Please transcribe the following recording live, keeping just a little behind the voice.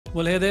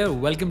Well, hey there,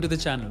 welcome to the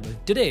channel.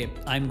 Today,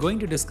 I'm going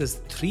to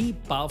discuss 3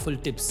 powerful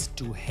tips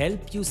to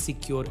help you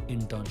secure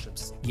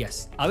internships.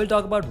 Yes, I will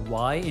talk about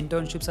why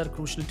internships are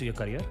crucial to your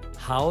career,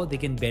 how they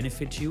can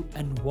benefit you,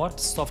 and what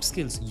soft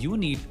skills you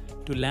need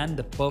to land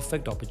the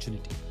perfect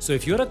opportunity. So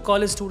if you're a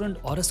college student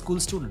or a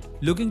school student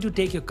looking to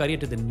take your career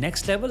to the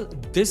next level,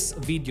 this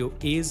video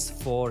is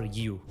for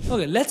you.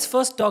 Okay, let's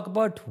first talk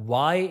about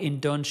why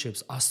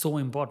internships are so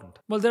important.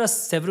 Well, there are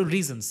several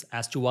reasons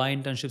as to why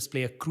internships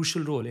play a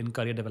crucial role in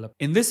career development.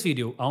 In this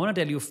video, I want to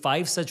tell you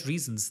 5 such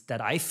reasons that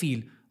I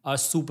feel are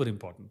super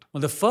important.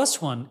 Well, the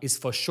first one is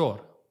for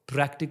sure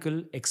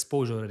practical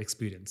exposure or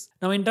experience.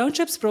 Now,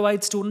 internships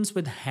provide students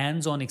with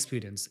hands-on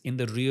experience in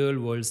the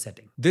real-world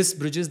setting. This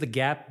bridges the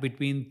gap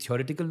between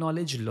theoretical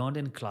knowledge learned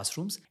in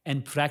classrooms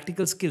and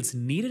practical skills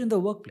needed in the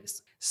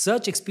workplace.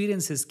 Such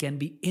experiences can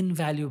be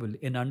invaluable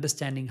in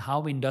understanding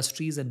how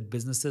industries and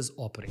businesses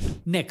operate.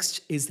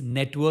 Next is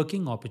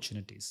networking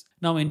opportunities.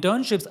 Now,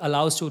 internships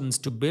allow students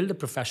to build a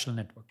professional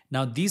network.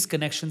 Now, these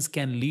connections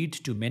can lead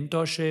to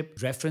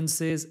mentorship,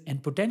 references,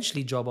 and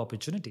potentially job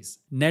opportunities.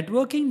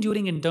 Networking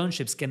during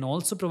internships can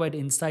also provide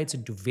insights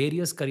into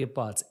various career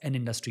paths and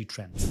industry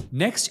trends.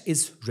 Next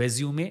is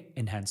resume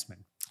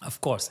enhancement. Of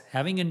course,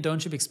 having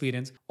internship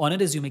experience on a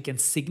resume can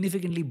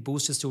significantly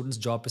boost a student's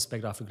job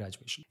prospect after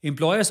graduation.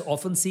 Employers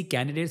often seek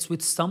candidates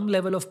with some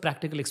level of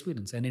practical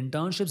experience, and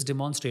internships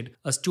demonstrate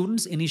a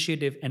student's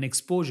initiative and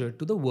exposure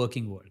to the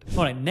working world.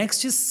 Alright,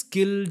 next is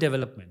skill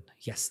development.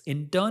 Yes,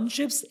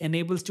 internships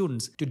enable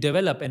students to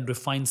develop and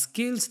refine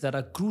skills that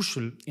are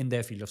crucial in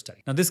their field of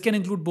study. Now, this can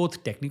include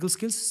both technical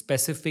skills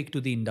specific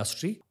to the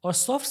industry or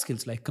soft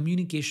skills like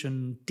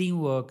communication,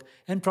 teamwork,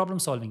 and problem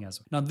solving as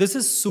well. Now, this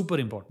is super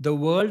important. The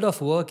world of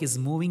work is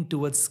moving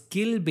towards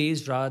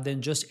skill-based rather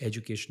than just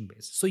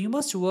education-based. So you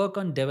must work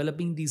on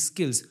developing these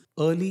skills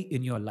early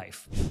in your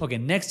life. Okay,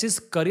 next is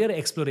career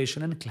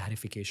exploration and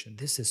clarification.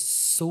 This is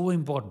so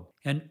important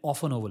and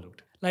often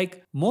overlooked.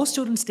 Like, most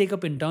students take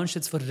up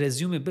internships for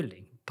resume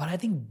building, but I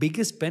think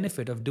biggest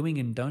benefit of doing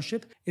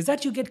internship is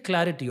that you get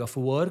clarity of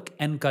work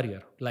and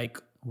career, like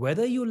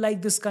whether you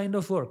like this kind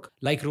of work,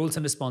 like roles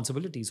and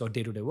responsibilities or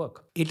day-to-day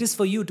work. It is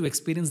for you to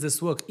experience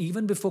this work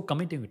even before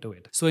committing to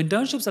it. So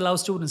internships allow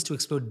students to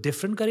explore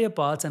different career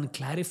paths and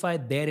clarify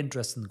their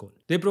interests and goals.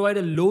 They provide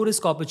a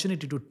low-risk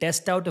opportunity to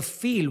test out a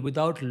field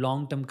without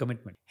long-term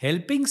commitment,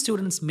 helping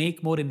students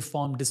make more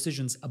informed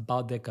decisions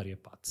about their career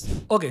paths.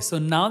 Okay, so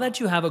now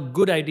that you have a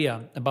good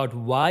idea about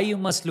why you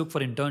must look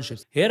for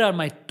internships, here are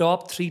my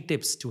top 3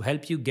 tips to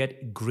help you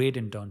get great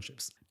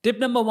internships. Tip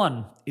number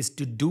 1 is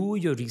to do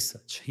your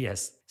research.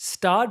 Yes,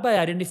 start by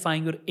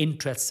identifying your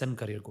interests and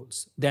career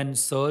goals. Then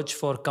search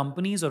for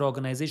companies or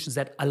organizations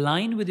that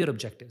align with your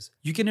objectives.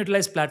 You can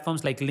utilize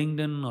platforms like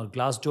LinkedIn or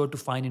Glassdoor to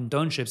find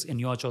internships in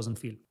your chosen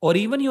field, or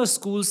even your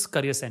school's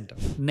career center.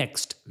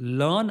 Next,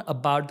 learn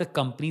about the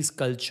company's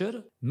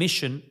culture,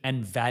 mission,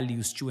 and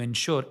values to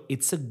ensure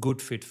it's a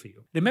good fit for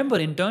you. Remember,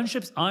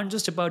 internships aren't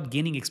just about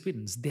gaining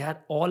experience. They are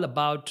all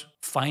about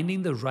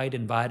finding the right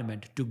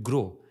environment to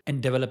grow and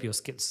develop your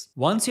skills.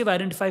 Once you've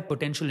identified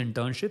potential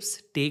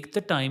internships, take the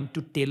time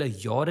to tailor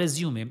your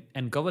resume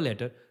and cover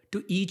letter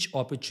to each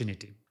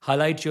opportunity.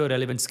 Highlight your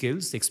relevant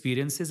skills,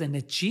 experiences, and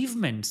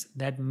achievements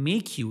that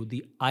make you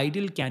the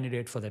ideal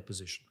candidate for that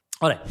position.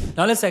 Alright,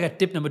 now let's take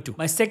tip number 2.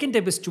 My second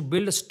tip is to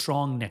build a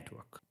strong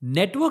network.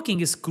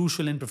 Networking is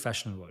crucial in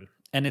professional world,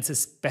 and it's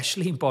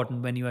especially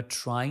important when you are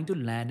trying to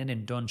land an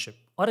internship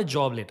or a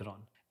job later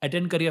on.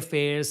 Attend career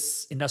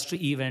fairs,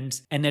 industry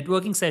events, and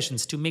networking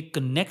sessions to make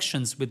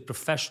connections with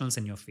professionals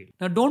in your field.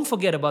 Now, don't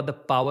forget about the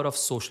power of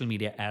social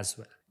media as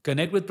well.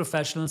 Connect with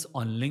professionals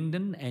on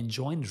LinkedIn and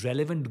join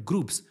relevant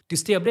groups to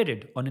stay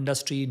updated on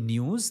industry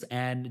news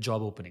and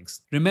job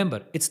openings.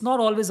 Remember, it's not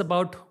always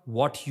about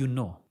what you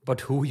know,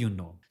 but who you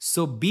know.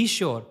 So be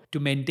sure to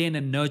maintain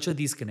and nurture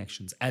these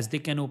connections, as they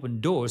can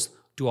open doors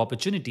to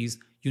opportunities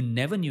you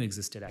never knew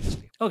existed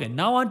actually. Okay,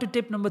 now on to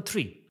tip number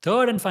 3.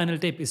 Third and final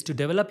tip is to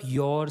develop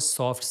your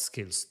soft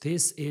skills.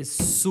 This is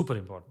super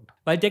important.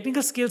 While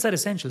technical skills are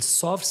essential,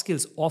 soft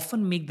skills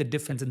often make the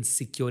difference in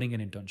securing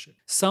an internship.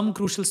 Some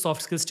crucial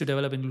soft skills to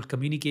develop include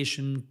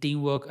communication,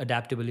 teamwork,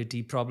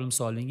 adaptability, problem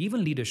solving,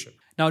 even leadership.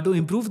 Now, to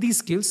improve these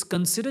skills,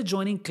 consider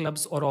joining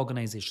clubs or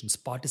organizations,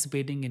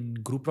 participating in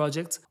group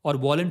projects, or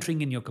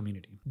volunteering in your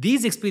community.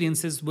 These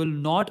experiences will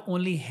not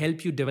only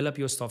help you develop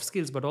your soft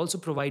skills, but also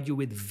provide you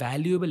with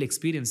valuable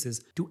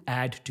experiences to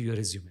add to your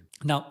resume.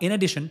 Now, in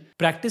addition,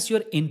 practice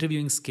your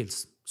interviewing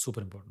skills.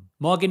 Super important.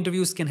 Mock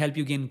interviews can help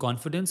you gain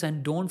confidence,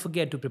 and don't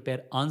forget to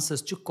prepare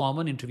answers to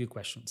common interview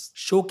questions.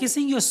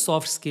 Showcasing your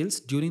soft skills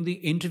during the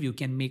interview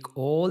can make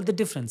all the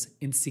difference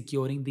in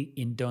securing the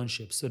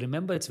internship. So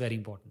remember, it's very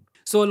important.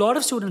 So a lot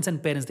of students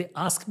and parents, they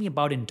ask me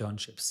about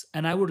internships,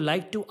 and I would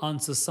like to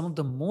answer some of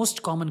the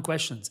most common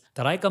questions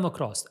that I come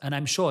across, and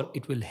I'm sure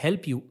it will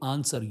help you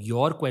answer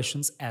your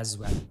questions as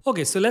well.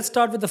 Okay, so let's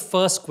start with the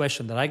first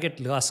question that I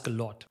get asked a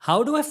lot.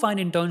 How do I find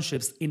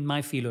internships in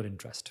my field or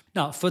interest?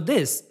 Now, for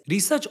this,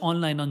 research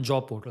online on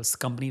job portals,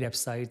 company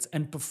websites,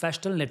 and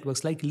professional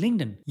networks like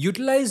LinkedIn.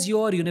 Utilize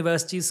your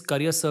university's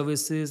career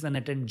services and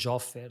attend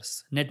job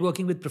fairs.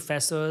 Networking with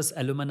professors,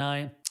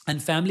 alumni,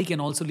 and family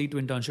can also lead to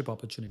internship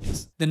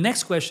opportunities. The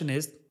next question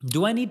is,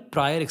 do I need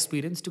prior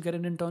experience to get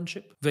an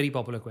internship? Very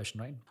popular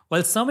question, right?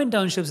 While some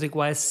internships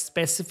require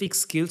specific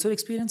skills or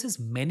experiences,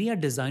 many are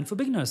designed for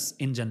beginners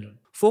in general.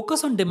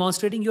 Focus on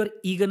demonstrating your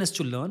eagerness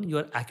to learn,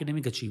 your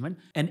academic achievement,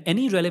 and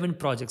any relevant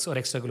projects or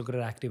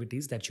extracurricular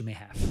activities that you may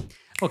have.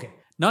 Okay,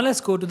 now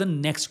let's go to the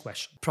next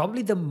question.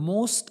 Probably the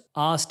most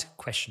asked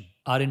question.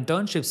 Are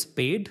internships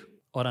paid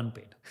or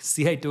unpaid?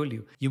 See, I told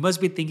you. You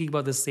must be thinking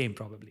about the same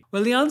probably.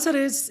 Well, the answer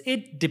is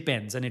it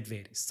depends and it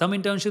varies. Some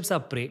internships are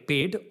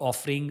paid,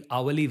 offering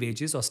hourly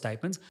wages or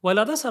stipends, while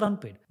others are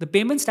unpaid. The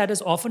payment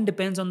status often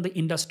depends on the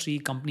industry,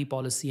 company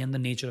policy, and the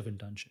nature of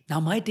internship. Now,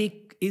 my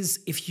take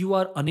is if you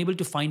are unable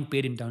to find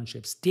paid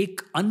internships,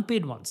 take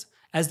unpaid ones,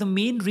 as the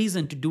main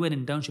reason to do an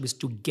internship is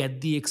to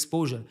get the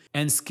exposure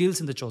and skills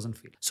in the chosen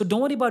field. So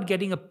don't worry about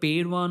getting a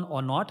paid one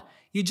or not.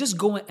 You just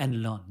go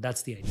and learn.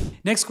 That's the idea.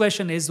 Next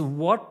question is,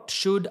 what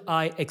should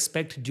I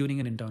expect during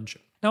an internship?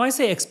 Now, I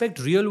say expect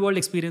real-world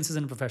experiences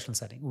in a professional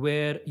setting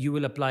where you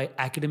will apply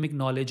academic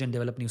knowledge and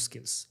develop new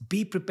skills.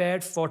 Be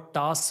prepared for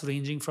tasks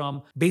ranging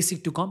from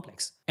basic to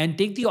complex, and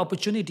take the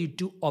opportunity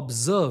to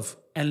observe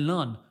and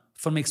learn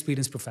from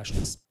experienced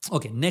professionals.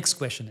 Okay, next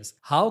question is,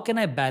 how can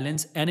I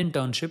balance an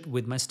internship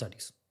with my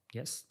studies?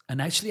 Yes.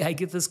 And actually, I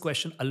get this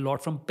question a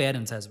lot from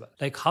parents as well.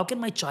 Like, how can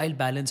my child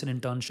balance an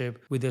internship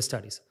with their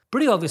studies?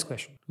 Pretty obvious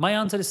question. My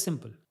answer is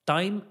simple.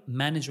 Time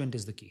management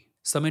is the key.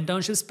 Some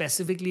internships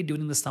specifically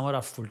during the summer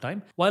are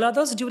full-time, while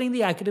others during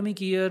the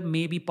academic year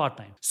may be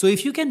part-time. So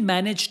if you can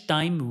manage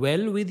time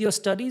well with your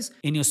studies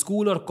in your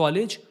school or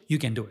college, you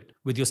can do it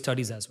with your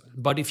studies as well.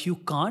 But if you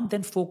can't,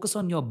 then focus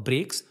on your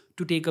breaks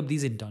to take up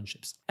these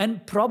internships.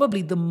 And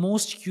probably the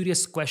most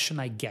curious question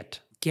I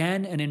get,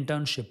 can an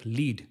internship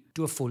lead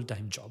to a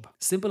full-time job?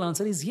 Simple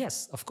answer is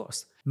yes, of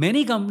course.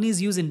 Many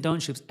companies use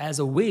internships as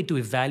a way to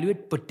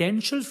evaluate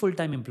potential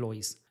full-time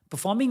employees.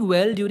 Performing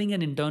well during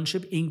an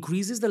internship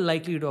increases the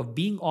likelihood of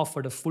being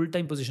offered a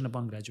full-time position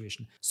upon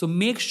graduation. So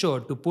make sure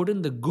to put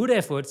in the good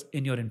efforts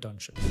in your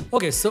internship.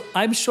 Okay, so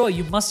I'm sure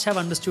you must have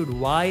understood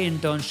why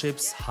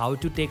internships, how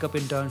to take up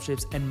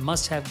internships, and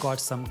must have got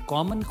some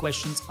common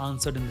questions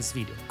answered in this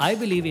video. I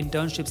believe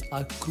internships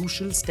are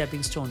crucial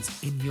stepping stones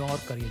in your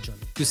career journey.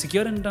 To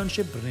secure an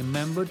internship,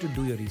 remember to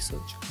do your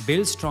research,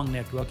 build strong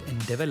network,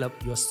 and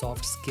develop your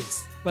soft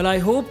skills. Well, I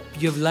hope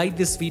you've liked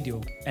this video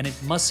and it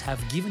must have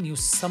given you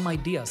some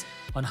ideas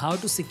on how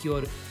to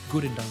secure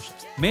good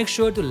internships. Make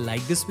sure to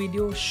like this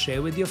video,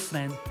 share with your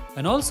friend,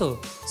 and also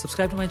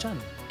subscribe to my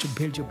channel to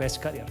build your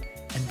best career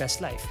and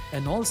best life,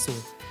 and also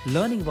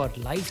learning about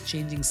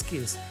life-changing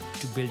skills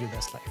to build your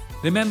best life.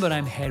 Remember,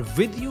 I'm here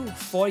with you,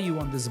 for you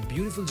on this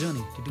beautiful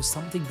journey to do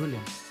something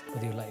brilliant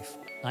with your life.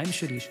 I'm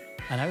Shirish,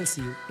 and I will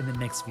see you in the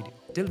next video.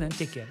 Till then,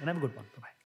 take care and have a good one.